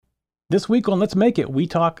This week on Let's Make It, we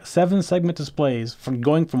talk 7-segment displays, from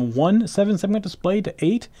going from one 7-segment display to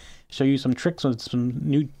 8. Show you some tricks with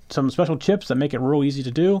some special chips that make it real easy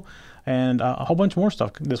to do, and a whole bunch more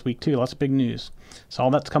stuff this week too. Lots of big news. So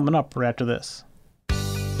all that's coming up right after this.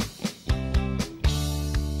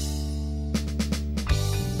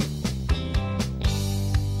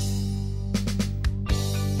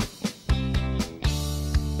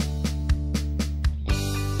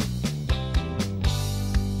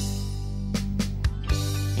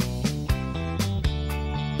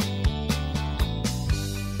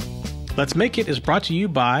 Let's Make It is brought to you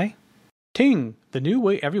by Ting, the new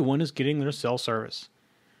way everyone is getting their cell service.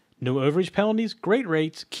 No overage penalties, great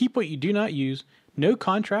rates, keep what you do not use, no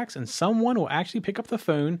contracts, and someone will actually pick up the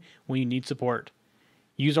phone when you need support.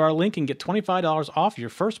 Use our link and get $25 off your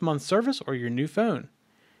first month's service or your new phone.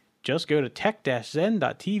 Just go to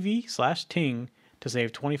tech-zen.tv/ting to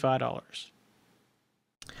save $25.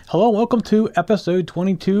 Hello, welcome to episode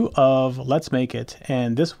 22 of Let's Make It.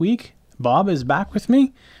 And this week, Bob is back with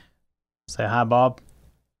me. Say hi, Bob.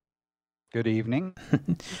 Good evening.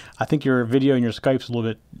 I think your video and your Skype's a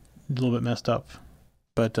little bit messed up,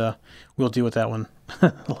 but we'll deal with that one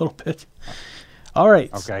a little bit. All right.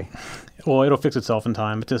 Okay. Well, it'll fix itself in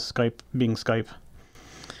time. It's just Skype being Skype.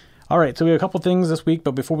 All right. So we have a couple things this week,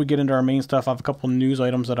 but before we get into our main stuff, I have a couple news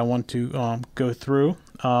items that I want to go through.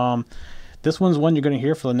 This one's one you're going to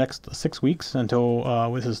hear for the next 6 weeks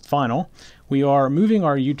until this is final. We are moving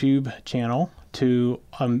our YouTube channel to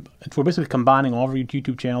we're basically combining all of our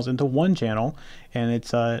YouTube channels into one channel, and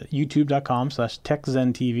it's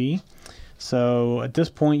youtube.com/techzentv. So at this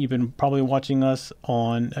point, you've been probably watching us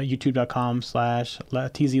on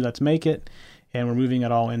youtube.com/TZ Let's Make It, and we're moving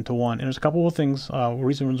it all into one. And there's a couple of things,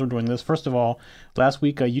 reasons we're doing this. First of all, last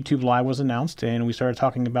week YouTube Live was announced, and we started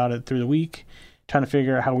talking about it through the week, trying to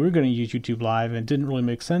figure out how we were going to use YouTube Live, and it didn't really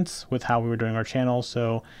make sense with how we were doing our channel.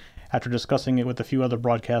 So after discussing it with a few other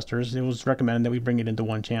broadcasters, it was recommended that we bring it into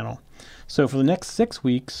one channel. So for the next 6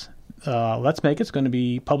 weeks, Let's Make It's going to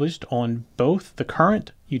be published on both the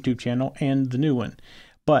current YouTube channel and the new one.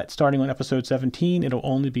 But starting on episode 17, it'll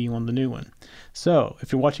only be on the new one. So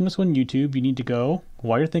if you're watching this on YouTube, you need to go,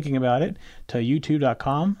 while you're thinking about it, to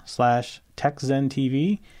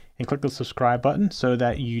youtube.com/techzentv and click the subscribe button so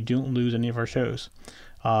that you don't lose any of our shows.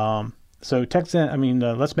 So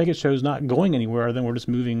Let's Make It show is not going anywhere, then we're just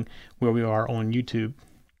moving where we are on YouTube.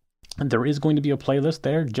 And there is going to be a playlist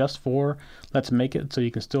there just for Let's Make It, so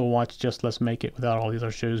you can still watch just Let's Make It without all these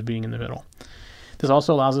other shows being in the middle. This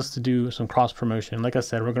also allows us to do some cross-promotion. Like I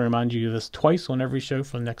said, we're going to remind you of this twice on every show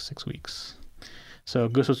for the next 6 weeks. So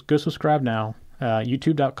go subscribe now,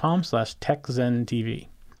 youtube.com/techzentv.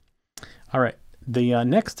 All right, the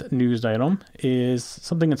next news item is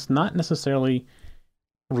something that's not necessarily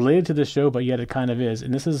related to this show, but yet it kind of is.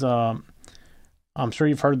 And this is, I'm sure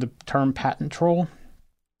you've heard the term patent troll.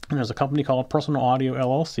 And there's a company called Personal Audio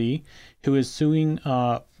LLC who is suing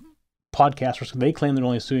podcasters. They claim they're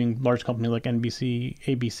only suing large companies like NBC,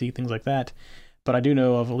 ABC, things like that. But I do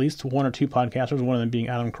know of at least one or two podcasters, one of them being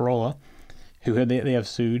Adam Carolla, who they have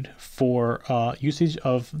sued for usage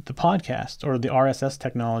of the podcast or the RSS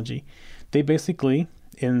technology. They basically,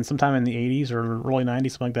 sometime in the 80s or early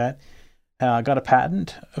 90s, something like that, got a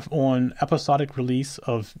patent on episodic release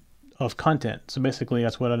of content. So basically,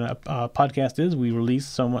 that's what a podcast is. We release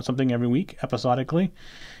something every week, episodically,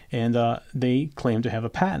 and they claim to have a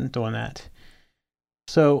patent on that.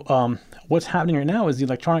 So what's happening right now is the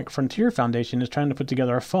Electronic Frontier Foundation is trying to put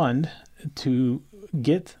together a fund to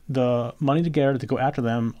get the money together to go after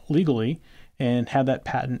them legally and have that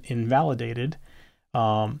patent invalidated.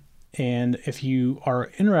 And if you are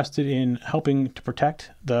interested in helping to protect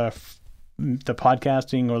the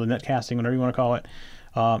podcasting or the netcasting, whatever you want to call it,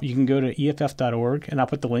 you can go to EFF.org, and I'll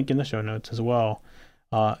put the link in the show notes as well,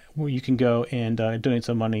 where you can go and donate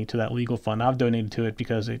some money to that legal fund. I've donated to it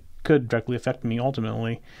because it could directly affect me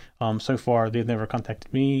ultimately. So far, they've never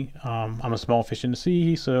contacted me. I'm a small fish in the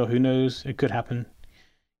sea, so who knows? It could happen.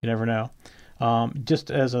 You never know. Just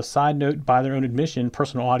as a side note, by their own admission,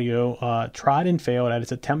 Personal Audio tried and failed at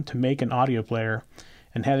its attempt to make an audio player,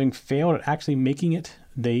 and having failed at actually making it,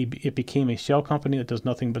 it became a shell company that does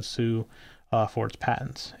nothing but sue for its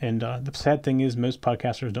patents. And the sad thing is most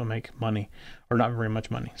podcasters don't make money, or not very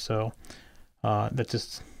much money. So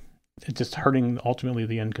it's just hurting ultimately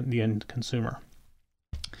the end consumer.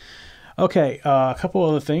 Okay, a couple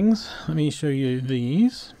other things. Let me show you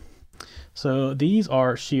these. So these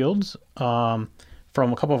are shields from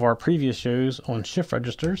a couple of our previous shows on shift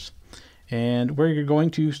registers. And we're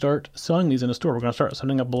going to start selling these in a store. We're going to start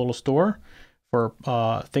setting up a little store for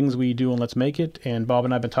things we do on Let's Make It. And Bob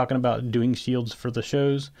and I have been talking about doing shields for the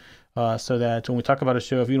shows, so that when we talk about a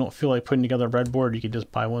show, if you don't feel like putting together a breadboard, you can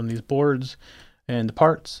just buy one of these boards and the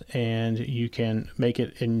parts, and you can make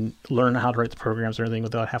it and learn how to write the programs and everything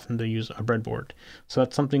without having to use a breadboard. So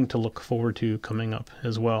that's something to look forward to coming up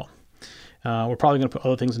as well. We're probably going to put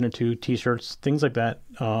other things in there too, t-shirts, things like that,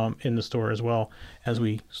 in the store as well as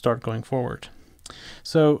we start going forward.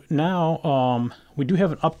 So now we do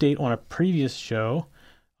have an update on a previous show.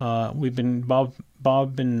 We've been Bob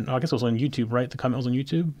and I guess it was on YouTube, right? The comment was on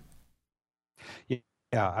YouTube.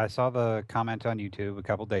 Yeah, I saw the comment on YouTube a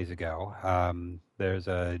couple days ago. There's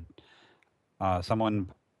someone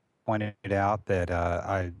pointed out that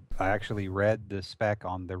I actually read the spec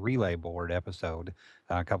on the relay board episode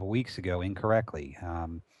a couple weeks ago incorrectly.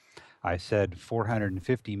 I said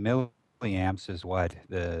 450 milliamps is what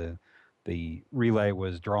the relay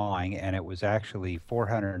was drawing, and it was actually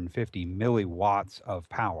 450 milliwatts of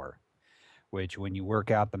power, which when you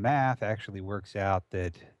work out the math actually works out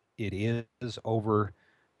that it is over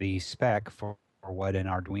the spec for what an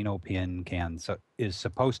Arduino pin is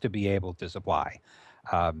supposed to be able to supply.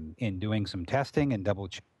 In doing some testing and double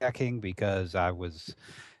checking, because I was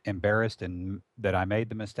embarrassed and that I made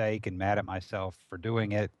the mistake and mad at myself for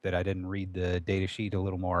doing it, that I didn't read the data sheet a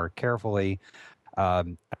little more carefully, I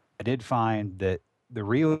did find that the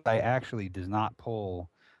relay actually does not pull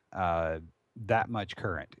that much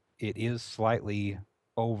current. It is slightly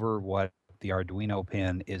over what the Arduino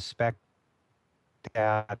pin is spec'd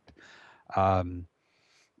at. Um,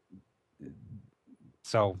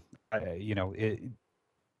 so,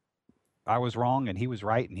 I was wrong and he was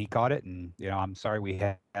right and he caught it. And, I'm sorry we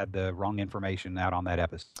had the wrong information out on that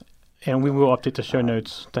episode. And we will update the show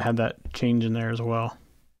notes to have that change in there as well.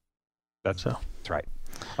 That's right.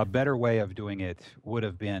 A better way of doing it would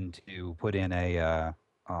have been to put in a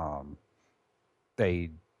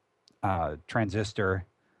transistor.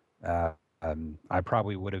 I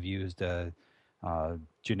probably would have used a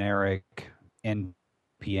generic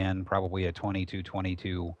NPN, probably a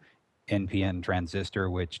 2222 NPN transistor,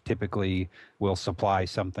 which typically will supply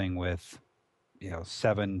something with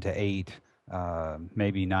 7 to 8,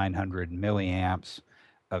 maybe 900 milliamps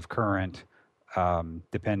of current,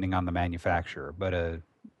 depending on the manufacturer. But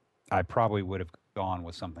I probably would have gone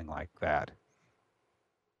with something like that.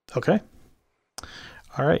 Okay.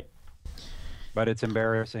 All right. But it's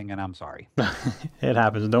embarrassing, and I'm sorry. It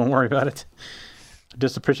happens. Don't worry about it. I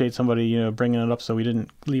just appreciate somebody, bringing it up so we didn't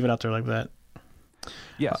leave it out there like that.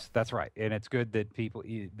 Yes, that's right. And it's good that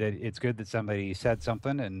it's good that somebody said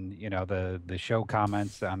something, and the show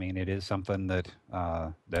comments. I mean, it is something that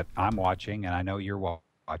that I'm watching, and I know you're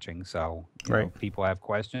watching. So right. People have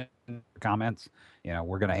questions, comments.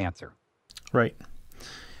 We're going to answer. Right.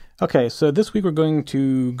 Okay, so this week we're going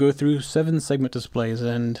to go through 7 segment displays,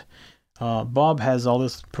 and Bob has all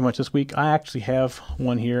this pretty much this week. I actually have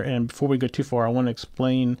one here, and before we go too far, I want to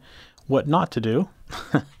explain what not to do.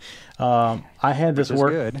 I had this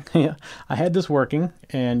work. Yeah, I had this working,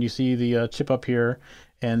 and you see the chip up here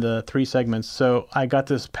and the 3 segments. So I got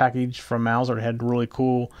this package from Mouser. It had really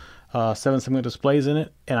cool 7 segment displays in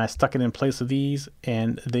it, and I stuck it in place of these,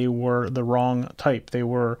 and they were the wrong type. They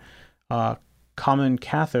were common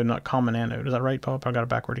cathode, not common anode. Is that right, Bob? I got it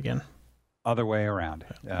backward again. Other way around.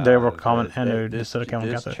 They were common anode instead of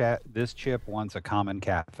common cathode. This chip wants a common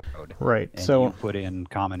cathode. Right. And so you put in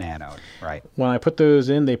common anode. Right. When I put those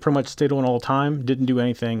in, they pretty much stayed on all the time, didn't do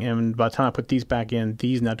anything. And by the time I put these back in,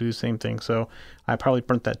 these now do the same thing. So I probably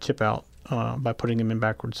burnt that chip out by putting them in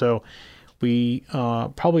backwards. So we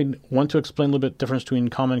probably want to explain a little bit the difference between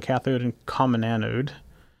common cathode and common anode.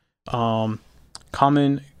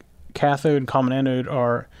 Common cathode and common anode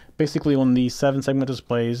are basically on the 7 segment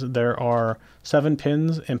displays. There are 7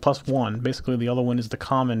 pins and plus 1. Basically, the other one is the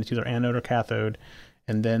common. It's either anode or cathode.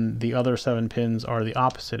 And then the other 7 pins are the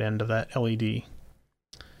opposite end of that LED.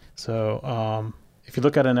 So if you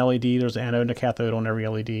look at an LED, there's an anode and a cathode on every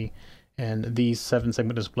LED. And these 7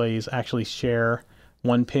 segment displays actually share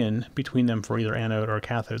 1 pin between them for either anode or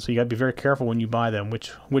cathode. So you got to be very careful when you buy them,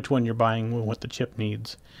 which one you're buying and what the chip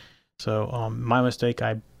needs. So my mistake,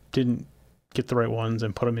 I didn't get the right ones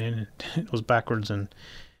and put them in. It was backwards and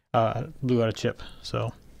blew out a chip.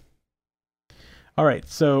 So, all right.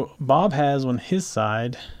 So Bob has on his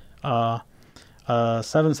side a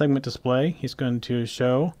 7 segment display. He's going to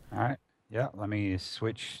show. All right. Yeah. Let me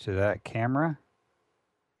switch to that camera.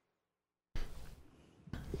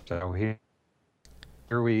 So here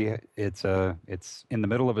it's in the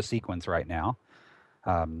middle of a sequence right now.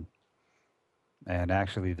 And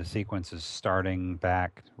actually, the sequence is starting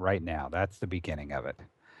back right now. That's the beginning of it.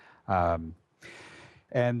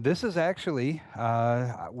 And this is actually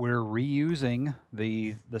we're reusing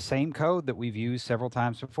the same code that we've used several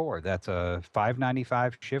times before. That's a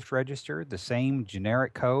 595 shift register, the same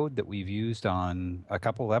generic code that we've used on a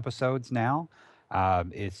couple of episodes now.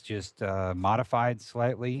 It's just modified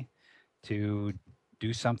slightly to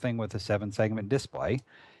do something with a 7-segment display.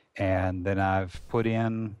 And then I've put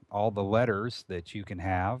in all the letters that you can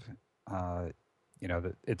have. Uh,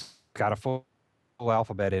 it's got a full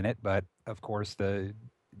alphabet in it, but of course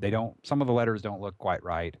some of the letters don't look quite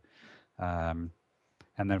right. Um,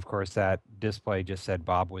 and then of course that display just said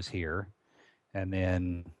Bob was here. And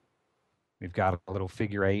then we've got a little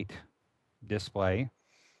figure 8 display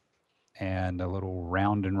and a little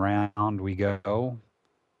round and round we go.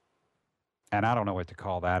 And I don't know what to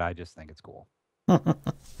call that. I just think it's cool.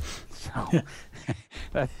 So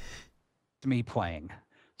that's me playing.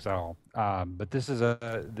 So, but this is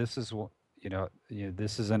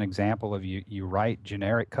an example of you write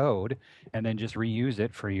generic code and then just reuse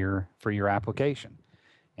it for your application.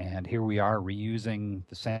 And here we are reusing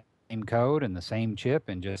the same code and the same chip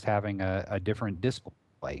and just having a different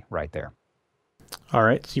display right there. All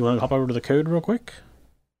right, so you want to hop over to the code real quick?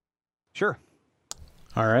 Sure.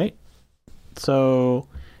 All right. So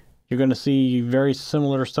you're going to see very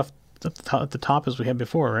similar stuff at the top as we had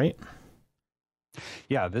before, right?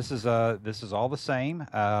 Yeah, this is all the same.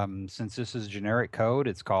 Since this is generic code,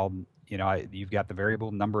 it's called, you've got the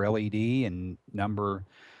variable number LED and number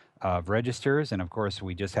of registers, and of course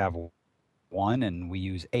we just have 1 and we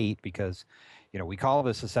use 8 because, we call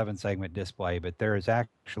this a 7-segment display, but there is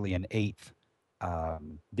actually an 8th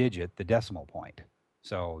digit, the decimal point.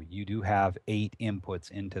 So you do have 8 inputs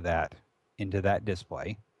into that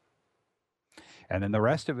display. And then the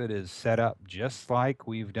rest of it is set up just like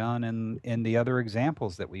we've done in the other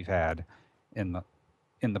examples that we've had in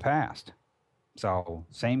the past. So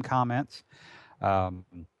same comments. The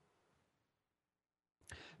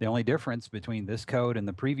only difference between this code and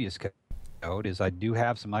the previous code is I do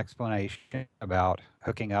have some explanation about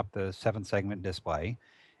hooking up the 7-segment display,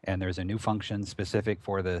 and there's a new function specific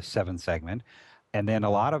for the 7-segment. And then a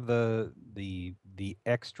lot of the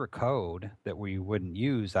extra code that we wouldn't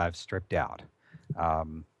use, I've stripped out.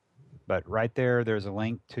 But right there's a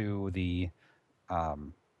link to to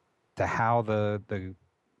how the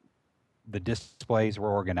displays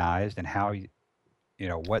were organized and how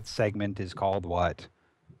what segment is called what.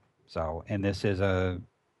 So, and this is a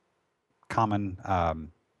common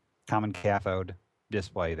cathode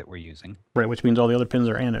display that we're using. Right, which means all the other pins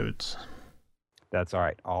are anodes. That's all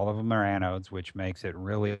right. All of them are anodes, which makes it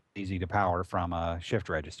really easy to power from a shift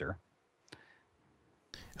register.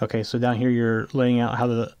 Okay, so down here you're laying out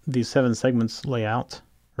how these 7 segments lay out,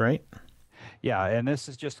 right? Yeah, and this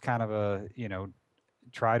is just kind of a,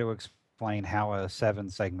 try to explain how a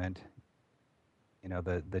 7-segment,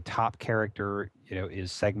 the top character,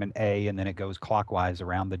 is segment A, and then it goes clockwise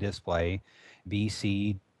around the display. B,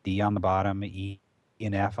 C, D on the bottom, E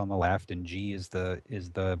and F on the left, and G is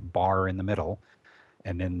the bar in the middle,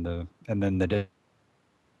 and then the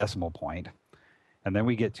decimal point. And then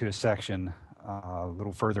we get to a section a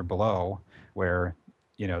little further below where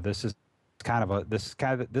this is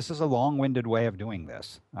a long-winded way of doing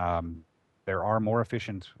this. There are more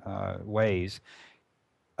efficient ways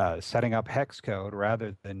setting up hex code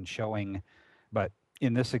rather than showing, but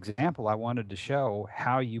in this example I wanted to show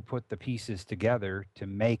how you put the pieces together to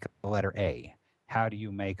make a letter A. How do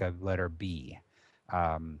you make a letter B?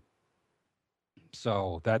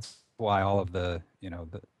 So that's why all of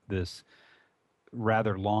this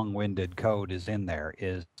rather long-winded code is in there,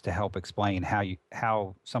 is to help explain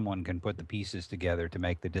how someone can put the pieces together to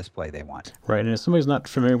make the display they want. Right, and if somebody's not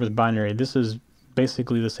familiar with binary, this is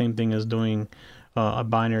basically the same thing as doing a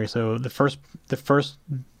binary. So the first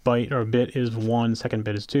byte or bit is 1, second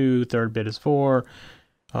bit is 2, third bit is 4,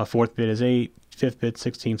 fourth bit is 8, fifth bit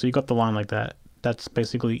 16. So you got the line like that. That's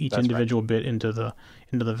basically each individual bit into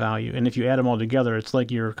the value. And if you add them all together, it's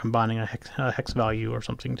like you're combining a hex value or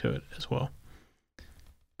something to it as well.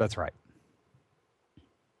 That's right.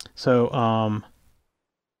 So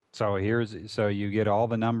so you get all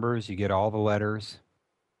the numbers, you get all the letters.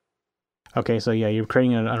 Okay, so yeah, you're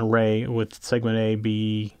creating an array with segment A,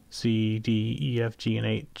 B, C, D, E, F, G, and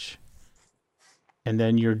H. And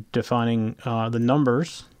then you're defining the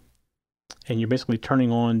numbers, and you're basically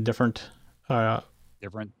turning on different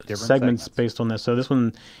segments based on this. So this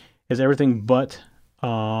one is everything but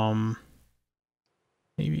A,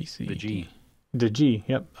 B, C, the G. The G,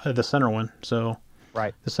 yep, the center one. So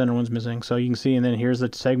right, the center one's missing. So you can see, and then here's the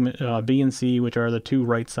segment B and C, which are the 2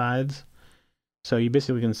 right sides. So you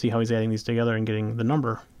basically can see how he's adding these together and getting the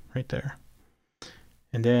number right there.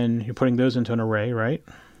 And then you're putting those into an array, right?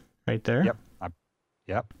 Right there. Yep.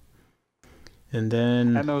 Yep. And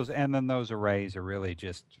then And then those arrays are really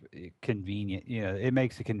just convenient. You know, it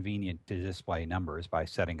makes it convenient to display numbers by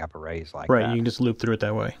setting up arrays like right, you that. can just loop through it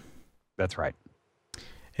that way. That's right.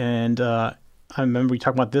 And I remember we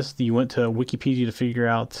talked about this. You went to Wikipedia to figure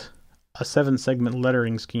out a 7-segment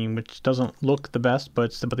lettering scheme, which doesn't look the best, but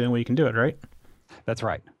it's about the only way you can do it, right? That's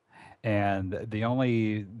right. And the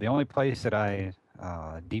only place that I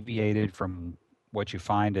deviated from what you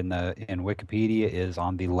find in Wikipedia is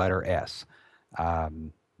on the letter S.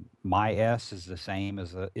 Um, my S is the same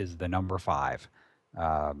as the number 5.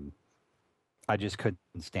 Um, I just couldn't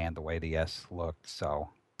stand the way the S looked, so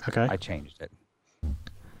Okay. I changed it.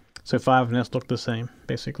 So 5 and S look the same,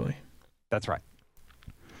 basically. That's right.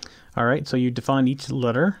 All right, so you define each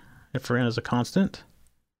letter for n as a constant.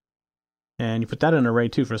 And you put that in an array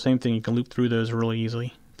too for the same thing. You can loop through those really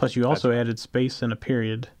easily. Plus you also added space and a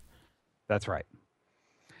period. That's right.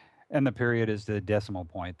 And the period is the decimal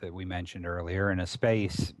point that we mentioned earlier, and a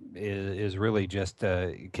space is really just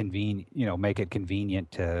convenient. You know, make it convenient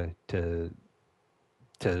to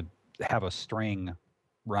have a string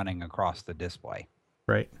running across the display.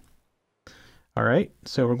 Right. All right.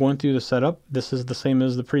 So we're going through the setup. This is the same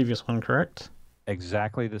as the previous one, correct?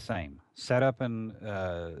 Exactly the same. Setup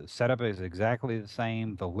is exactly the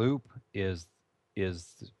same. The loop is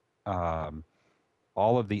um,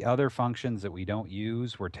 all of the other functions that we don't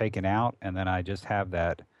use were taken out, and then I just have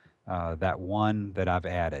that one that I've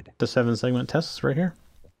added. The 7-segment tests right here.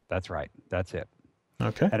 That's right. That's it.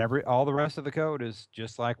 Okay. And all the rest of the code is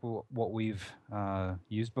just like what we've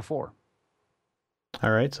used before.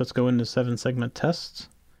 All right. So let's go into 7-segment tests.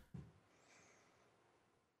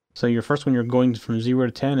 So your first one, you're going from 0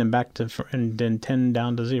 to 10 and back to, and then 10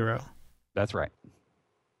 down to 0. That's right.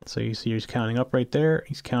 So you see he's counting up right there.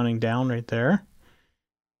 He's counting down right there.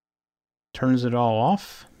 Turns it all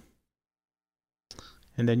off.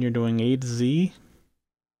 And then you're doing A to Z.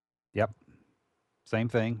 Yep. Same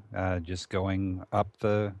thing. Just going up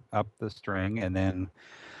the string, and then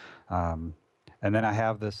I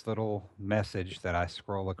have this little message that I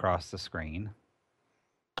scroll across the screen.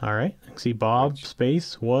 All right. See Bob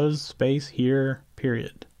space was space here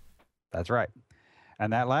period. That's right.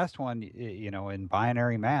 And that last one, you know, in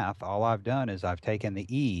binary math, all I've done is I've taken the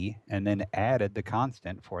E and then added the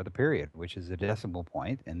constant for the period, which is a decimal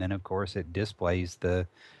point, and then of course it displays the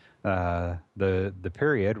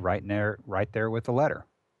period right there with the letter.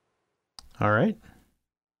 All right.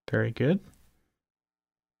 Very good.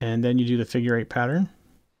 And then you do the figure 8 pattern.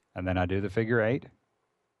 And then I do the figure 8.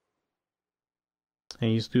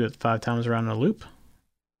 And you just do it 5 times around a loop.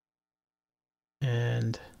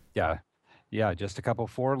 And yeah, just a couple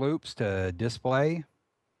for loops to display.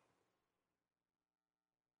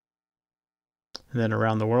 And then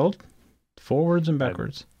around the world, forwards and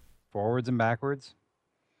backwards. Forwards and backwards.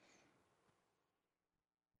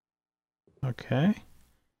 Okay.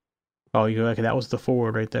 Oh, okay, that was the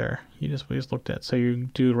forward right there. We just looked at. So you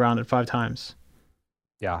do around it 5 times.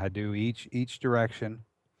 Yeah, I do each direction.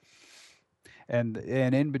 And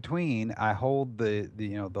in between, I hold the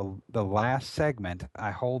last segment.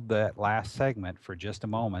 I hold that last segment for just a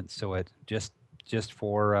moment, so it just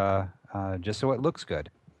so it looks good.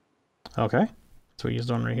 Okay, so we used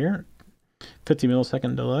one right here, 50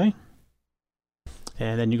 millisecond delay,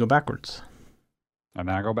 and then you go backwards. And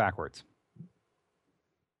then I go backwards.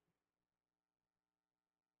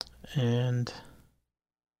 And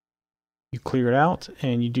you clear it out,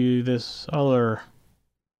 and you do this other.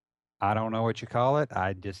 I don't know what you call it.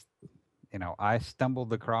 I just, I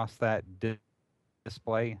stumbled across that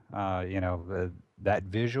display. That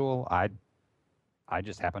visual. I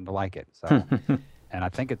just happened to like it. So, and I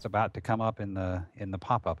think it's about to come up in the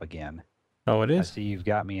pop-up again. Oh, it is. I see you've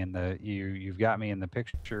got me in you've got me in the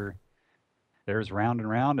picture. There's round and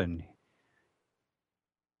round, and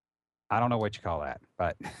I don't know what you call that,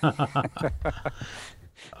 but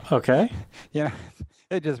okay. Yeah,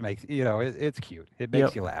 it just makes it's cute. It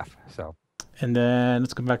makes you laugh. So. And then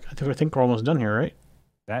let's go back. I think we're almost done here, right?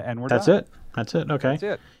 That's done. That's it. Okay. That's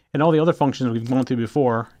it. And all the other functions we've gone through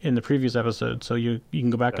before in the previous episode, so you can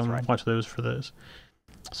go back and watch those for those.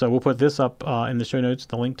 So we'll put this up in the show notes,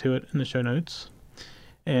 the link to it in the show notes.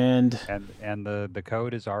 And the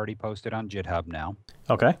code is already posted on GitHub now.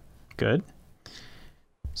 Okay, good.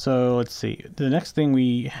 So let's see. The next thing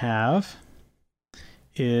we have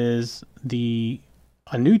is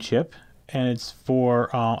a new chip, and it's for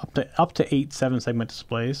up to 8 7-segment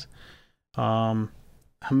displays. How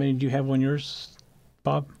many do you have on yours,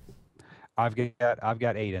 Bob? I've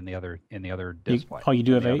got 8 in the other display. You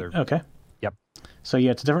do have 8? Okay. Yep. So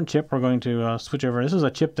yeah, it's a different chip. We're going to switch over. This is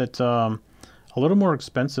a chip that's a little more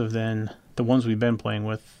expensive than the ones we've been playing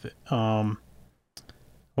with.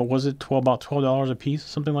 What was it? About $12 a piece,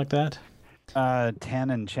 something like that. 10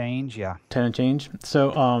 and change. Yeah. 10 and change.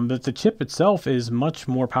 So but the chip itself is much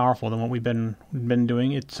more powerful than what we've been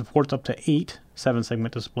doing. It supports up to 8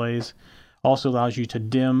 7-segment displays. Also allows you to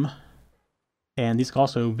dim, and these can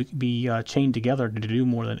also be chained together to do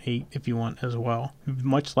more than 8 if you want as well.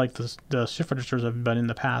 Much like the shift registers have been in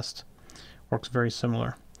the past, works very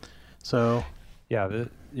similar. So Yeah,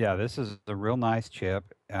 this is a real nice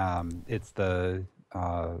chip. It's the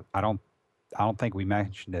I don't think we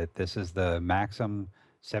mentioned it. This is the Maxim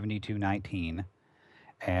 7219,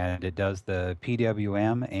 and it does the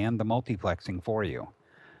PWM and the multiplexing for you.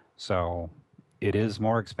 So it is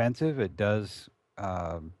more expensive. It does,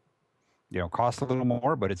 cost a little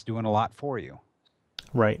more, but it's doing a lot for you.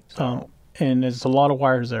 right, So, and there's a lot of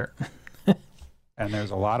wires there. and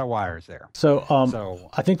there's a lot of wires there. So So,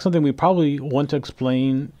 I think something we probably want to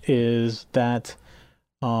explain is that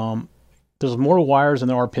there's more wires than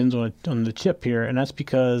there are pins on the chip here, and that's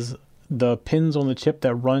because the pins on the chip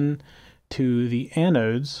that run to the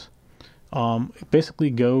anodes basically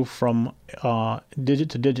go from digit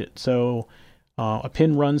to digit. So a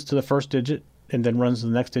pin runs to the first digit and then runs to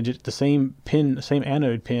the next digit. The same pin, the same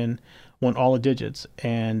anode pin, on all the digits,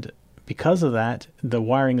 and because of that, the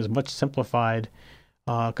wiring is much simplified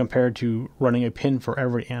compared to running a pin for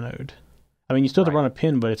every anode. I mean, you still have to right. run a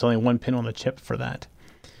pin, but it's only one pin on the chip for that.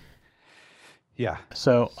 Yeah.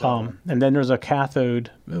 So, So, and then there's a cathode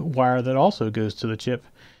wire that also goes to the chip.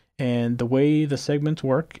 And the way the segments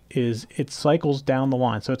work is it cycles down the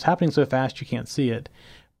line. So it's happening so fast you can't see it,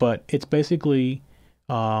 but it's basically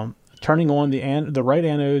turning on the right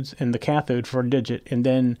anodes and the cathode for a digit, and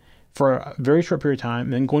then for a very short period of time,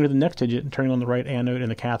 and then going to the next digit and turning on the right anode and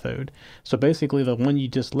the cathode. So basically, the one you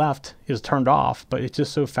just left is turned off, but it's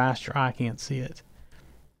just so fast your eye can't see it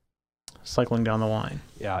cycling down the line.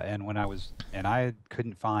 yeah, and I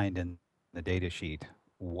couldn't find in the data sheet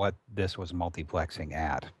what this was multiplexing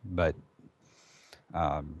at, but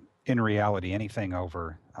in reality, anything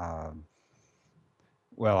over,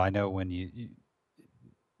 well, I know when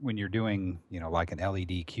you're doing, like an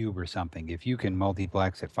LED cube or something, if you can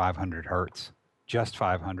multiplex at 500 hertz, just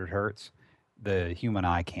 500 hertz, the human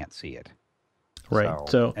eye can't see it. Right. So,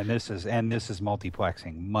 So and this is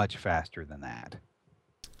multiplexing much faster than that.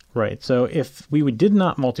 right. So if did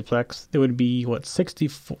not multiplex, it would be what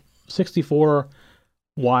 64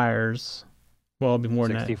 wires. Well, it'd be more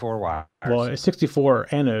than that. 64 wires, Well, it's 64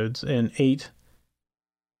 anodes and 8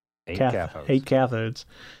 cathodes. 8 cathodes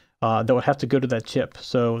that would have to go to that chip.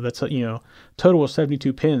 So that's total of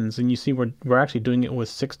 72 pins, and you see we're actually doing it with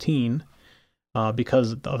 16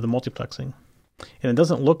 because of the multiplexing. And it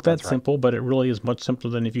doesn't look that That's right. simple, but it really is much simpler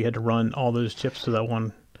than if you had to run all those chips to that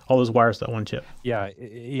one, all those wires to that one chip. Yeah,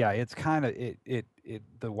 it's kind of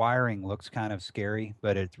the wiring looks kind of scary,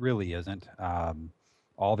 but it really isn't.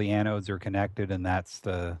 All the anodes are connected, and that's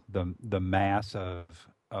the mass of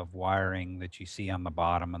wiring that you see on the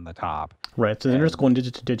bottom and the top. Right. So they're just And going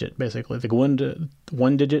digit to digit, basically. They go into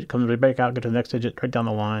one digit, comes right back out, go to the next digit, right down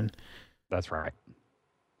the line. that's right.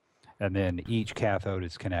 And then each cathode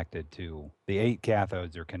is connected to the 8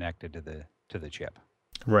 cathodes are connected to the chip.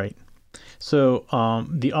 Right. So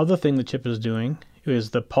the other thing the chip is doing is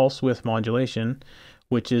the pulse width modulation,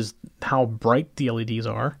 which is how bright the LEDs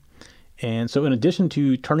are. And so in addition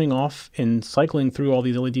to turning off and cycling through all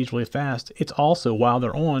these LEDs really fast, it's also, while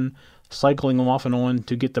they're on, cycling them off and on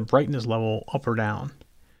to get the brightness level up or down.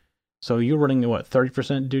 So you're running what,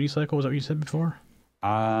 30% duty cycle? Was that what you said before?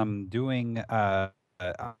 I'm doing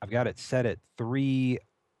I've got it set at 3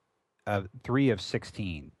 of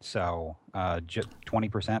 16, so just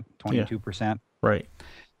 20%, Yeah. 22%. Right.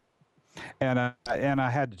 And I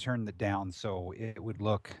had to turn it down so it would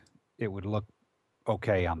look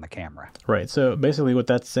okay on the camera. Right. So basically what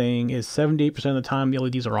that's saying is 78% of the time the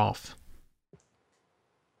LEDs are off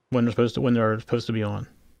when they're supposed to be on.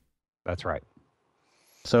 That's right.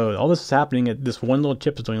 So all this is happening at this one little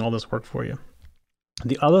chip is doing all this work for you.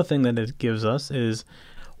 The other thing that it gives us is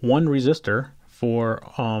one resistor for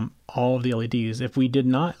all of the LEDs. If we did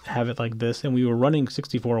not have it like this and we were running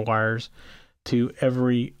 64 wires to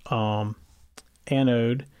every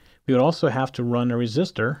anode, we would also have to run a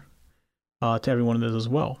resistor to every one of those as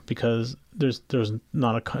well, because there's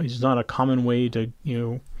not a common way to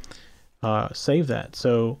save that,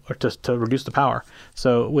 so, or just to reduce the power.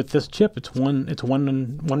 So with this chip, it's one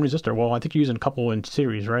resistor. Well, I think you're using a couple in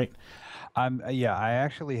series, right? Yeah, I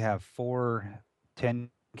actually have 4 10K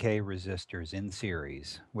resistors in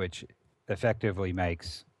series, which effectively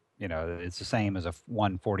makes it's the same as a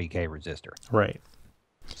 140K resistor. Right.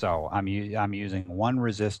 So I'm using one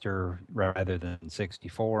resistor rather than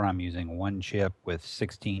 64. I'm using one chip with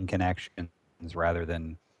 16 connections rather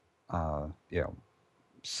than, uh, you know,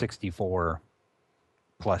 64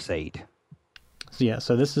 plus 8. So yeah,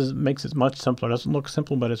 so this makes it much simpler. It doesn't look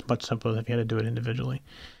simple, but it's much simpler than if you had to do it individually.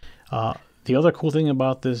 The other cool thing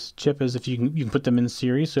about this chip is if you can put them in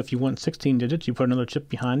series. So if you want 16 digits, you put another chip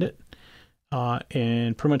behind it,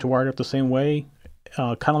 and pretty much wired up the same way.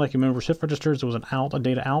 Kind of like you remember shift registers, there was an out, a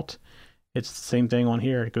data out. It's the same thing on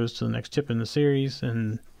here. It goes to the next chip in the series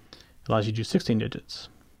and allows you to do 16 digits.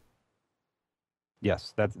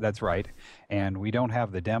 Yes, that's right. And we don't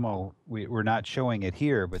have the demo. We're not showing it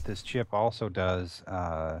here, but this chip also does.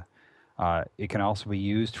 It can also be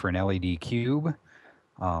used for an LED cube,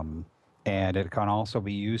 um, and it can also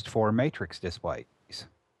be used for matrix displays,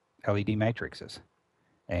 LED matrices.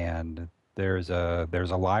 And there's a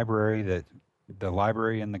library that the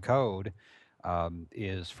library in the code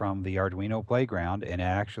is from the Arduino Playground, and it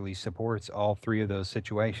actually supports all three of those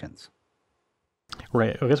situations.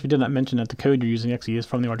 Right. I guess we did not mention that the code you're using actually is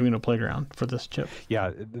from the Arduino Playground for this chip.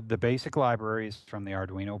 Yeah, the basic library is from the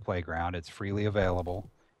Arduino Playground. It's freely available,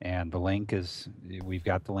 and the link is, we've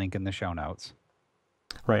got the link in the show notes.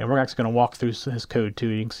 Right, and we're actually going to walk through his code too.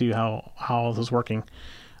 You can see how this is working.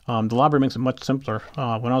 The library makes it much simpler.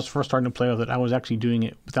 When I was first starting to play with it, I was actually doing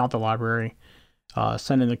it without the library,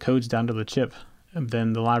 sending the codes down to the chip, and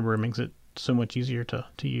then the library makes it so much easier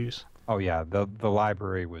to use. Oh yeah, the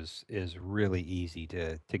library is really easy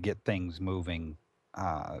to get things moving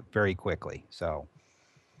very quickly. So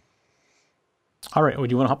All right,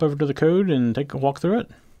 would you want to hop over to the code and take a walk through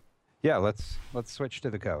it? yeah, let's switch to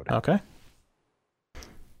the code. Okay.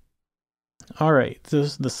 All right, this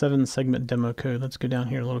is the 7-segment demo code. Let's go down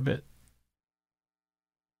here a little bit.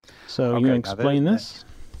 So you can explain this?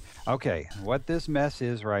 Okay, what this mess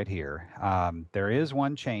is right here. There is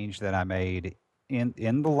one change that I made in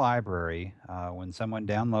the library. When someone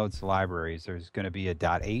downloads the libraries, there's going to be a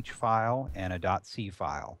 .h file and a .c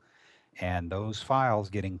file. And those files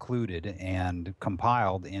get included and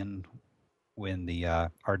compiled in when the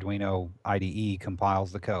Arduino IDE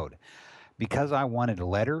compiles the code. Because I wanted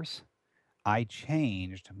letters, I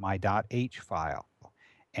changed my .h file.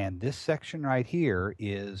 And this section right here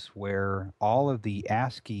is where all of the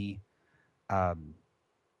ASCII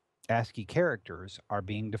characters are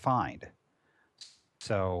being defined.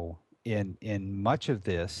 So in much of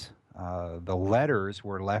this, the letters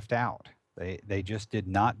were left out. They just did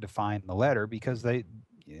not define the letter because they,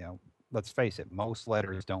 let's face it, most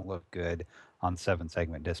letters don't look good on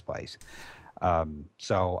 7-segment displays.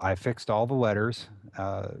 So I fixed all the letters.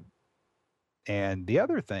 And the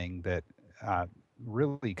other thing that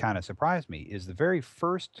really kind of surprised me is the very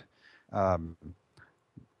first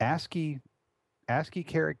ASCII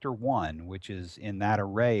character 1, which is in that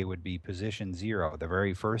array, would be position 0, the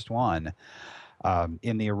very first one.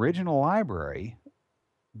 In the original library,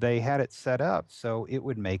 they had it set up so it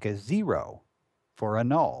would make a 0 for a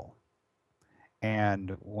null.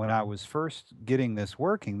 And when I was first getting this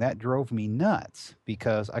working, that drove me nuts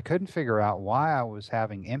because I couldn't figure out why I was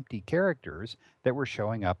having empty characters that were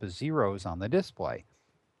showing up as zeros on the display.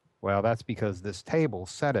 Well, that's because this table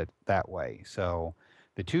set it that way. So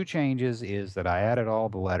the two changes is that I added all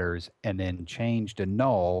the letters and then changed a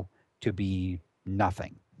null to be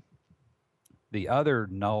nothing. The other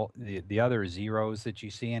null, the other zeros that you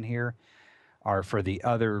see in here are for the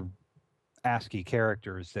other ASCII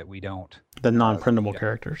characters that we don't. The non-printable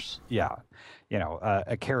characters. Yeah.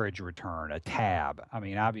 A carriage return, a tab. I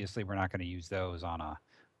mean, obviously we're not going to use those on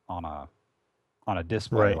a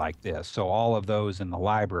display like this. So all of those in the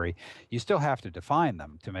library, you still have to define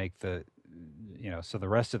them to make the, so the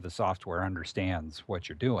rest of the software understands what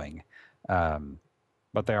you're doing.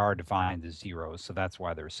 But they are defined as zeros, so that's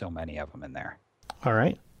why there's so many of them in there. All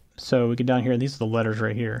right. So we get down here, these are the letters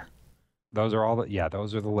right here. Those are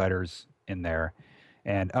those are the letters in there.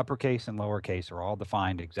 And uppercase and lowercase are all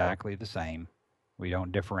defined exactly the same. We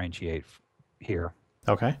don't differentiate here.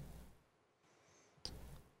 Okay.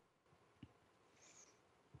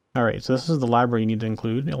 All right, so this is the library you need to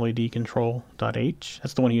include, ledcontrol.h.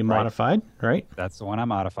 That's the one you modified, right? That's the one I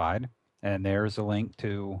modified. And there's a link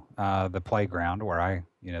to the playground where on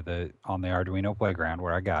the Arduino Playground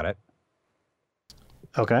where I got it.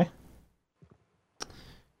 Okay.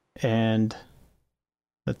 And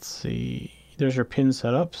let's see, there's your pin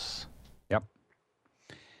setups. Yep.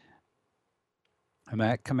 And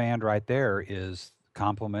that command right there is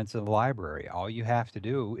compliments of the library. All you have to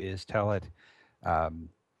do is tell it,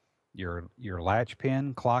 your latch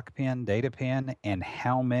pin, clock pin, data pin, and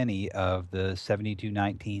how many of the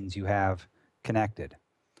 7219s you have connected.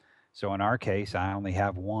 So in our case, I only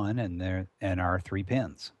have one, and our 3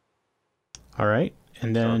 pins. All right.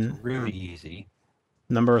 And So it's then really easy.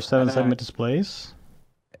 number of And 7 segment then displays.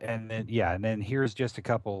 and then here's just a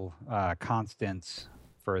couple constants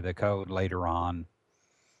for the code later on.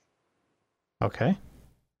 Okay.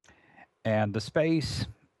 And the space,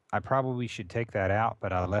 I probably should take that out,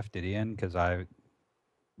 but I left it in because I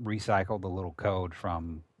recycled a little code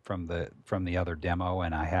from the other demo,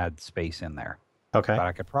 and I had space in there. Okay. But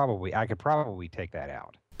I could probably take that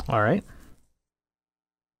out. All right.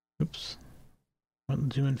 Oops.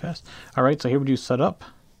 Zoom in fast. All right. So here we do setup.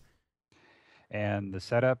 And the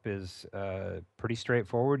setup is pretty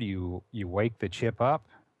straightforward. You wake the chip up,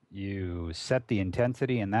 you set the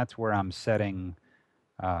intensity, and that's where I'm setting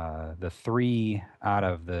the 3 out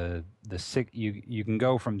of the 6. You can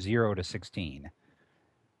go from 0 to 16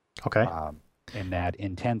 Okay. in that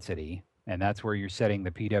intensity, and that's where you're setting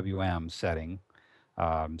the PWM setting.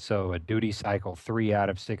 So a duty cycle 3 out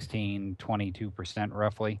of 16, 22%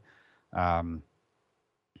 roughly.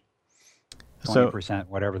 20%,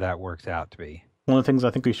 whatever that works out to be. One of the things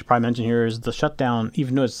I think we should probably mention here is the shutdown.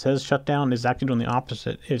 Even though it says shutdown, is actually doing the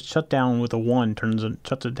opposite. It's shut down with a 1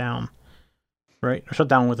 shuts it down, right? Or shut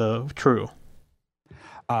down with a true.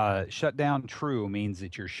 Shut down true means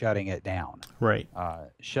that you're shutting it down. Right.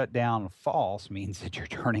 Shut down false means that you're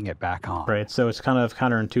turning it back on. Right. So it's kind of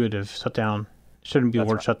counterintuitive. Shutdown shouldn't be the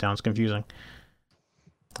word right. shutdown. It's confusing.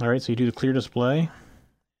 All right. So you do the clear display.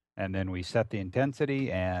 And then we set the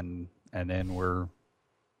intensity, and then we're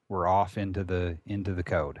off into the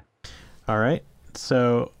code. All right.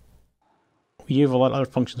 So you have a lot of other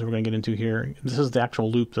functions we're going to get into here. This is the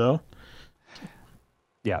actual loop, though.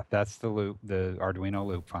 Yeah, that's the loop, the Arduino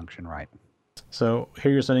loop function, right? So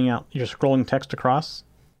here you're you're scrolling text across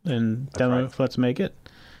in demo. Right. Let's make it.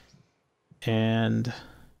 And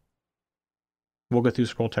we'll go through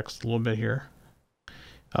scroll text a little bit here.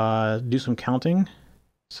 Do some counting.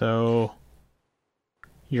 So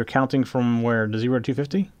you're counting from where? To 0 to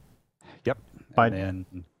 250? Yep. And then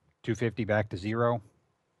 250 back to 0.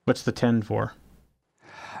 What's the 10 for?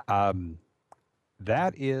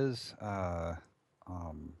 That is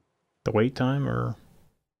the wait time, or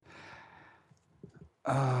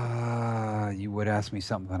you would ask me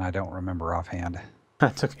something I don't remember offhand.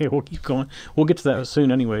 That's okay. We'll keep going. We'll get to that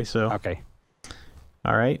soon anyway. So okay.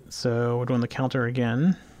 All right. So we're doing the counter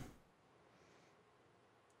again,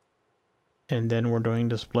 and then we're doing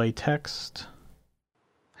display text.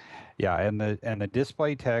 Yeah, and the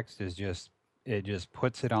display text is just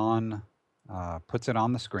puts it on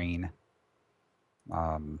the screen,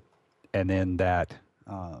 and then that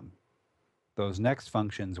those next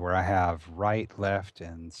functions where I have right, left,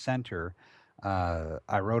 and center.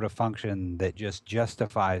 I wrote a function that just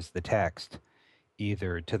justifies the text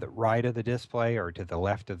either to the right of the display or to the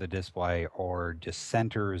left of the display, or just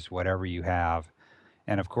centers whatever you have.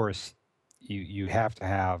 And of course, you have to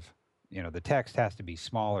have, the text has to be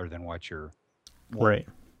smaller than what your right,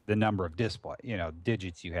 the number of display,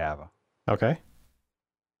 digits you have. Okay.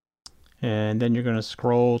 And then you're going to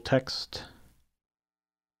scroll text.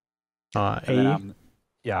 A.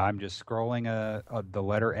 I'm just scrolling the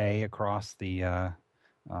letter A across the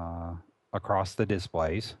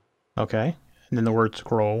displays. Okay. And then the word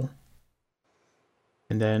scroll.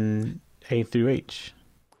 And then A through H.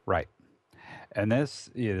 Right. And this,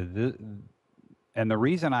 and the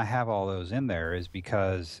reason I have all those in there is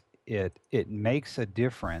because it makes a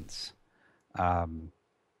difference.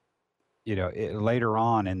 Later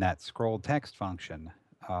on in that scroll text function,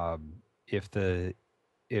 if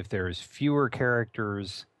there's fewer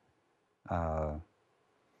characters,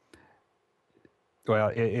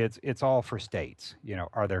 it's all for states.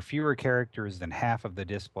 Are there fewer characters than half of the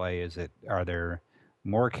display? Are there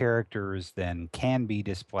more characters than can be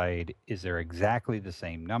displayed? Is there exactly the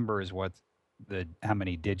same number as how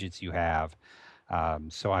many digits you have?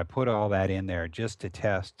 So I put all that in there just to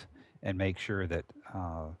test and make sure that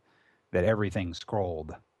everything's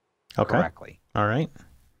scrolled correctly. All right.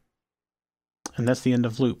 And that's the end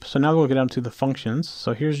of loop. So now we'll get down to the functions.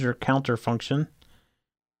 So here's your counter function.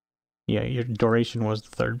 Yeah, your duration was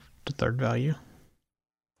the third value.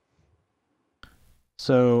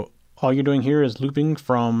 So all you're doing here is looping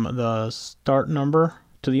from the start number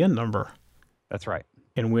to the end number. That's right.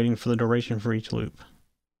 And waiting for the duration for each loop.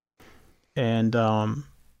 And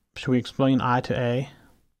should we explain I to A?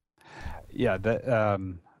 Yeah,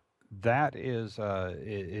 that is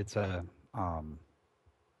it's a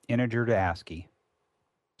integer to ASCII.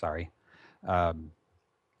 Sorry.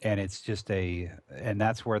 and it's just and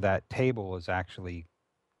that's where that table is actually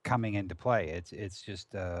coming into play. It's just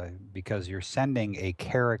because you're sending a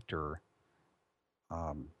character,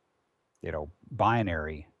 um,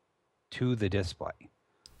 binary to the display.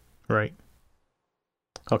 Right.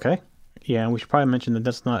 Okay. Yeah, and we should probably mention that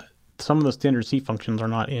that's not some of the standard C functions are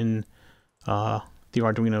not in the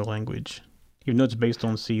Arduino language. Even though it's based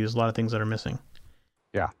on C, there's a lot of things that are missing.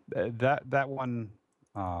 Yeah, that one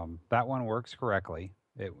works correctly.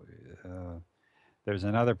 There's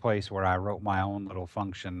another place where I wrote my own little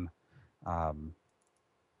function, um,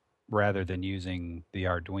 rather than using the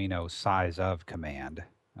Arduino size of command.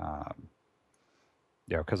 Um,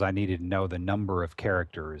 because I needed to know the number of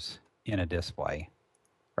characters in a display,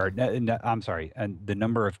 or I'm sorry, and the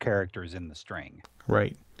number of characters in the string.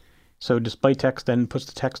 Right. So display text then puts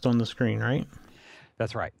the text on the screen, right?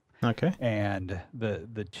 That's right. Okay. And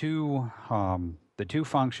the two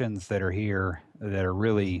functions that are here that are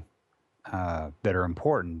really that are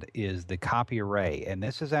important is the copy array, and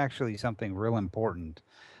this is actually something real important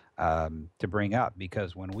to bring up,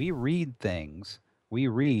 because when we read things, we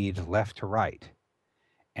read left to right,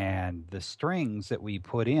 and the strings that we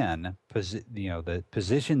put in, the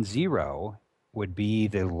position 0 would be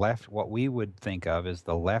the left, what we would think of as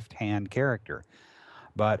the left hand character.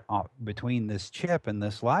 But between this chip and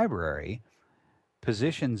this library,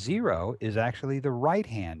 position 0 is actually the right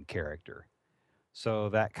hand character. So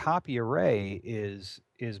that copy array is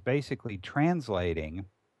basically translating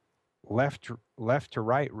left to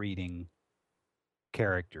right reading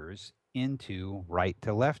characters into right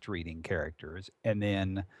to left reading characters, and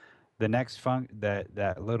then the next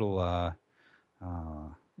that little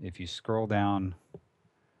if you scroll down,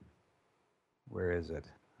 where is it?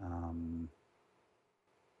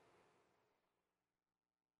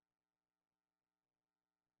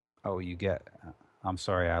 Oh, you get. I'm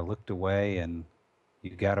sorry, I looked away and you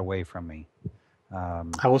got away from me.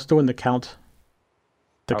 I was still in the count.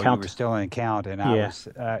 The You count. were still in count, and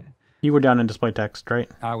Yeah. You were down in display text, right?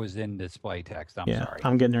 I was in display text. I'm Yeah. sorry.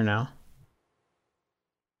 I'm getting there now.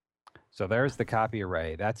 So there's the copy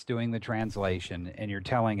array. That's doing the translation, and you're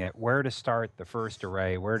telling it where to start the first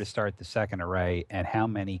array, where to start the second array, and how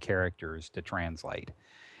many characters to translate.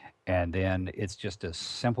 And then it's just a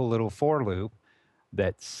simple little for loop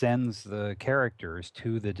that sends the characters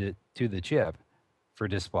to the chip for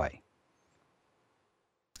display.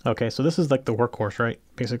 Okay, so this is like the workhorse, right?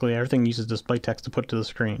 Basically, everything uses display text to put to the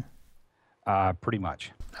screen. Pretty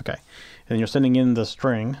much. Okay, and you're sending in the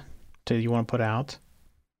string that you want to put out,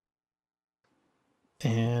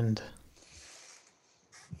 and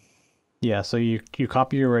yeah, so you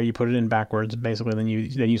copy your array, you put it in backwards, basically, then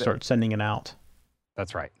you start sending it out.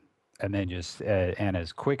 That's right. And then just and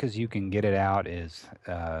as quick as you can get it out is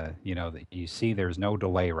you see there's no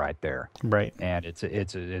delay right there. Right. And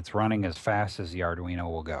it's running as fast as the Arduino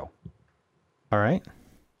will go. All right.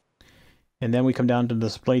 And then we come down to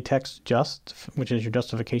display text just, which is your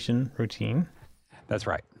justification routine. That's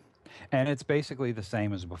right. And it's basically the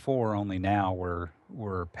same as before, only now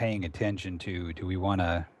we're paying attention to, do we want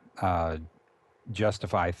to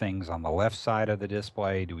justify things on the left side of the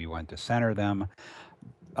display? Do we want to center them?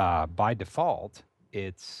 By default,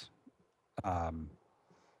 it's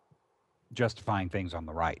justifying things on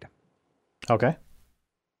the right. Okay.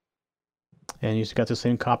 And you got the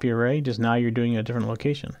same copy array, just now you're doing a different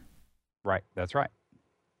location. Right, that's right.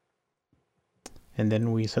 And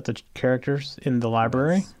then we set the characters in the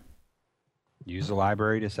library. Use the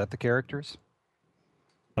library to set the characters.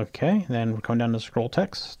 Okay, then we're coming down to scroll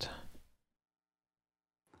text.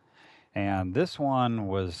 And this one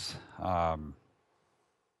was,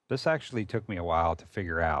 this actually took me a while to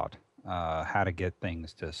figure out how to get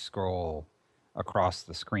things to scroll across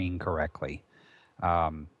the screen correctly.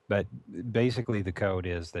 But basically the code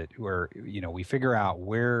is that we figure out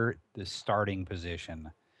where the starting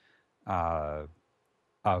position of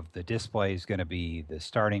the display is going to be, the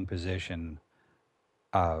starting position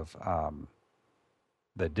of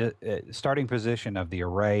starting position of the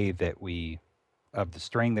array of the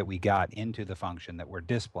string that we got into the function that we're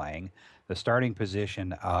displaying, the starting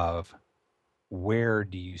position of where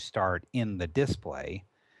do you start in the display,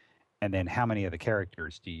 and then how many of the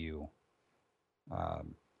characters do you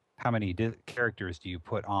characters do you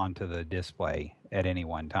put onto the display at any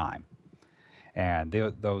one time. And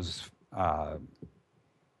those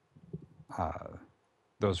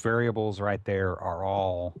variables right there are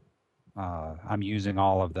all, I'm using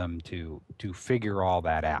all of them to figure all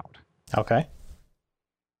that out. Okay.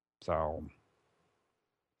 So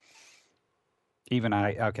Even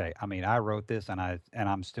okay, I mean, I wrote this and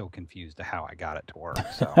I'm still confused to how I got it to work.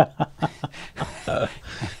 So,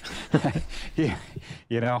 yeah,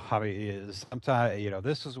 I mean, sometimes,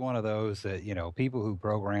 this is one of those that, people who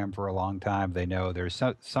program for a long time, they know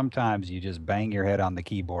sometimes you just bang your head on the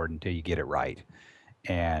keyboard until you get it right.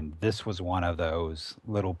 And this was one of those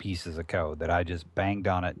little pieces of code that I just banged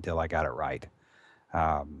on it until I got it right.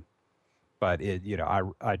 Um, but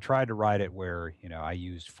I tried to write it where, I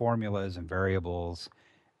used formulas and variables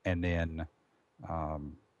and then,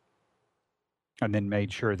 um,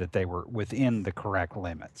 made sure that they were within the correct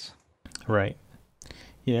limits. Right.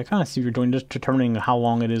 Yeah, I kind of see what you're doing, just determining how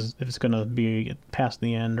long it is, if it's going to be past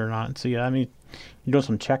the end or not. So yeah, I mean, you're doing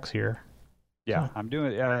some checks here. Yeah, So I'm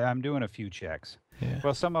doing a few checks. yeah,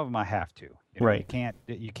 Well, some of them I have to. You right, can't,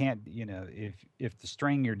 if the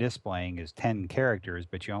string you're displaying is 10 characters,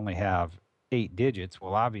 but you only have 8 digits,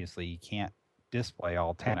 well, obviously you can't display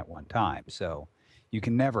all 10 at one time. So you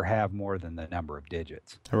can never have more than the number of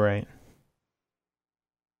digits. right.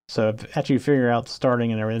 So after you figure out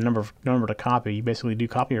starting and everything, number to copy, you basically do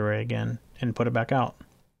copy array again and put it back out.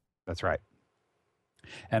 That's right.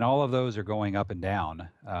 And all of those are going up and down.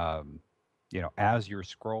 As you're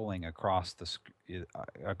scrolling across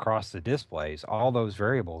the displays, all those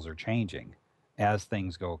variables are changing as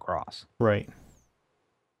things go across. Right.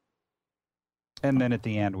 And then at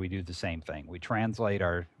the end, we do the same thing. We translate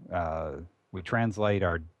our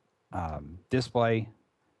display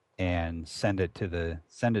and send it to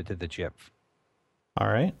the chip. All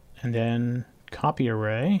right. And then copy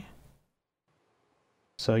array.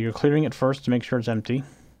 So you're clearing it first to make sure it's empty.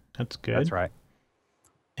 That's good. That's right.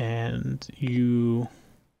 And you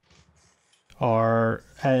are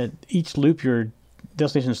at each loop, your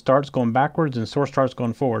destination starts going backwards and source starts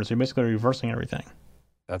going forward. So you're basically reversing everything.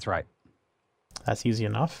 That's right. That's easy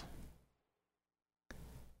enough.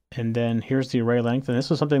 And then here's the array length. And this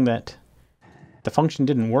was something that the function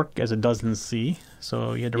didn't work as it does in C.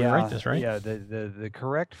 So you had to rewrite this, right? Yeah, the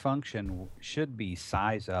correct function should be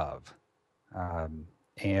size of.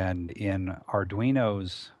 And in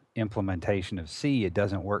Arduino's implementation of C, it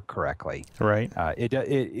doesn't work correctly. Right. It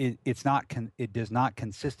does not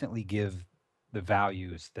consistently give the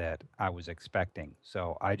values that I was expecting.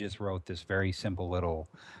 So I just wrote this very simple little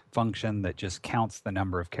function that just counts the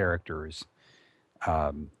number of characters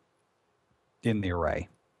in the array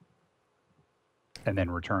and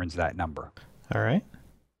then returns that number. All right.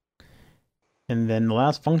 And then the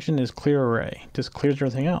last function is clear array. Just clears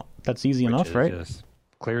everything out. That's easy enough, right? Just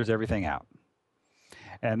clears everything out.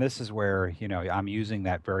 And this is where, I'm using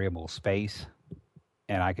that variable space,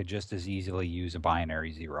 and I could just as easily use a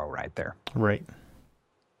binary 0 right there. Right.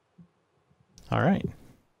 All right.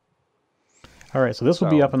 All right, so this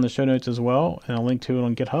will be up in the show notes as well, and I'll link to it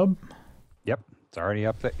on GitHub. Yep, it's already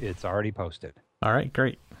up there. It's already posted. All right,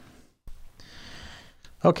 great.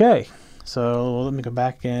 Okay, so let me go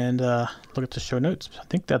back and look at the show notes. I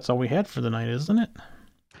think that's all we had for the night, isn't it?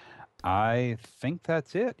 I think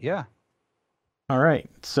that's it. Yeah. All right,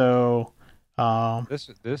 so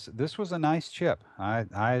this was a nice chip. I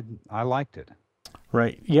liked it.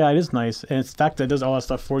 Right, yeah, it is nice, and it's the fact that it does all that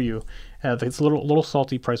stuff for you. It's a little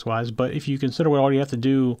salty price wise, but if you consider what all you have to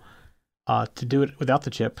do it without the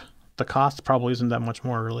chip, the cost probably isn't that much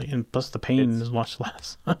more really, and plus the pain is much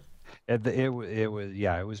less.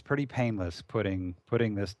 It was pretty painless putting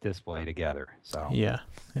this display together. So yeah,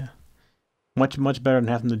 much better than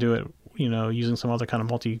having to do it, using some other kind of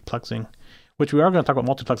multiplexing, which we are going to talk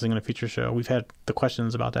about multiplexing in a future show. We've had the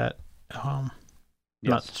questions about that.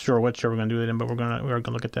 Yes. Not sure what show we're going to do it in, but we are going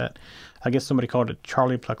to look at that. I guess somebody called it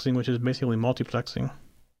Charlie plexing, which is basically multiplexing.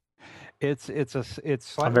 It's a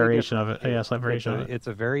variation of it. Yeah, slight variation of it. It's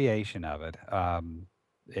a variation of it,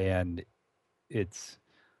 and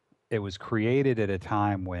it was created at a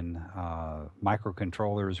time when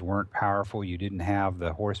microcontrollers weren't powerful. You didn't have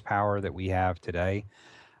the horsepower that we have today,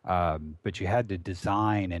 but you had to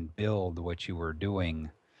design and build what you were doing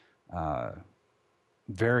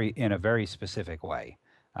in a very specific way.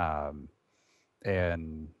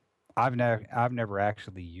 And I've never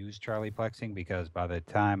actually used Charlie plexing because by the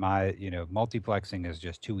time multiplexing is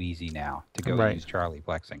just too easy now to go use Charlie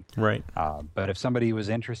plexing. Right. But if somebody was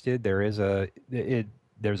interested, there's a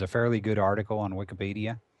fairly good article on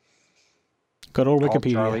Wikipedia. Good old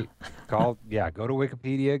Wikipedia. Go to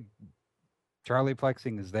Wikipedia. Charlie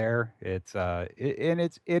plexing is there. It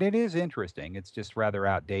is interesting. It's just rather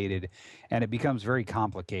outdated, and it becomes very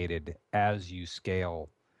complicated as you scale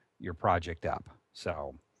your project up.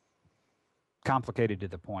 So complicated to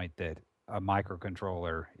the point that a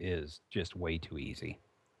microcontroller is just way too easy.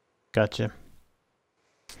 Gotcha.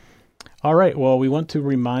 All right. Well, we want to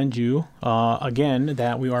remind you again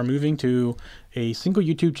that we are moving to a single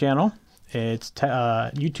YouTube channel. It's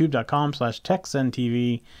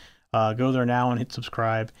youtube.com/TechZenTV. Go there now and hit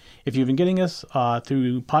subscribe. If you've been getting us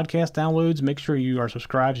through podcast downloads, make sure you are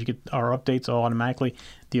subscribed. You get our updates automatically.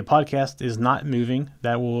 The podcast is not moving.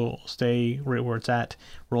 That will stay right where it's at.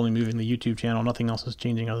 We're only moving the YouTube channel. Nothing else is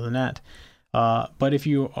changing other than that. But if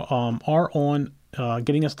you are on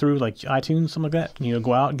getting us through like iTunes, something like that,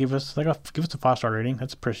 go out and give us a 5-star rating.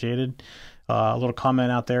 That's appreciated. A little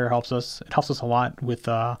comment out there helps us. It helps us a lot with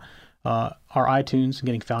our iTunes and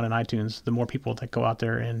getting found in iTunes. The more people that go out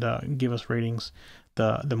there and give us ratings,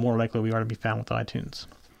 the more likely we are to be found with iTunes.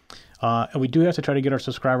 And we do have to try to get our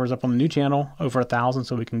subscribers up on the new channel over 1,000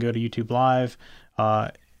 so we can go to YouTube Live.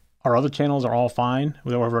 Our other channels are all fine.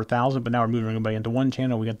 We're over 1,000, but now we're moving everybody into one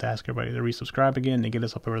channel. We got to ask everybody to resubscribe again to get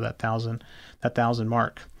us up over that 1,000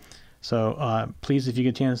 mark. So please, if you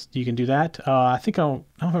get a chance, you can do that. I don't know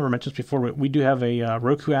if I ever mentioned this before, but we do have a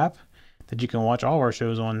Roku app that you can watch all of our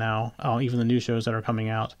shows on now, even the new shows that are coming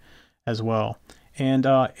out as well. And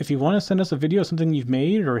if you want to send us a video of something you've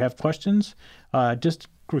made or have questions, just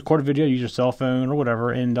record a video, use your cell phone or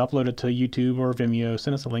whatever, and upload it to YouTube or Vimeo.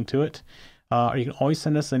 Send us a link to it. Or you can always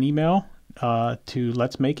send us an email to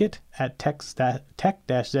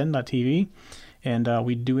letsmakeit@tech-zen.tv. And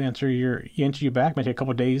we do answer you back. It might take a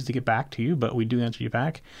couple of days to get back to you, but we do answer you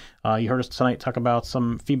back. You heard us tonight talk about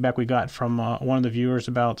some feedback we got from one of the viewers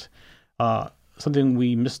about something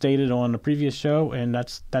we misstated on a previous show, and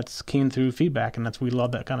that's came through feedback, and we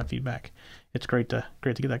love that kind of feedback. It's great to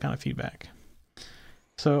get that kind of feedback.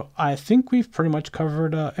 So I think we've pretty much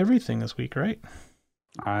covered everything this week, right?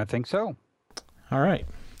 I think so. All right.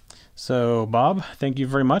 So, Bob, thank you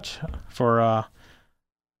very much for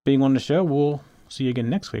being on the show. We'll see you again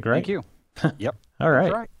next week, right? Thank you. Yep. All right.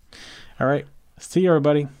 That's right. All right. See you,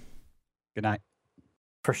 everybody. Good night.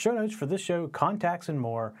 For show notes for this show, contacts, and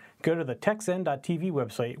more, go to the techzen.tv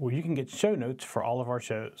website where you can get show notes for all of our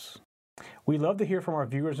shows. We love to hear from our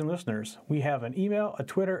viewers and listeners. We have an email, a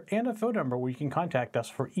Twitter, and a phone number where you can contact us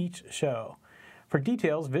for each show. For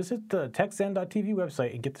details, visit the techzen.tv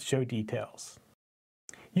website and get the show details.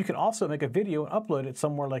 You can also make a video and upload it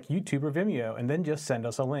somewhere like YouTube or Vimeo and then just send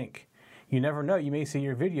us a link. You never know, you may see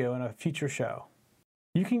your video in a future show.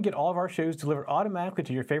 You can get all of our shows delivered automatically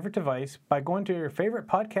to your favorite device by going to your favorite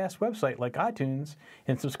podcast website like iTunes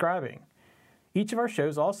and subscribing. Each of our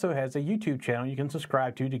shows also has a YouTube channel you can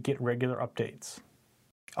subscribe to get regular updates.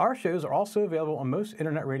 Our shows are also available on most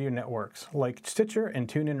internet radio networks like Stitcher and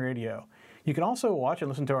TuneIn Radio. You can also watch and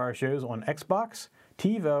listen to our shows on Xbox,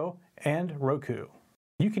 TiVo, and Roku.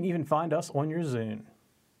 You can even find us on your Zune.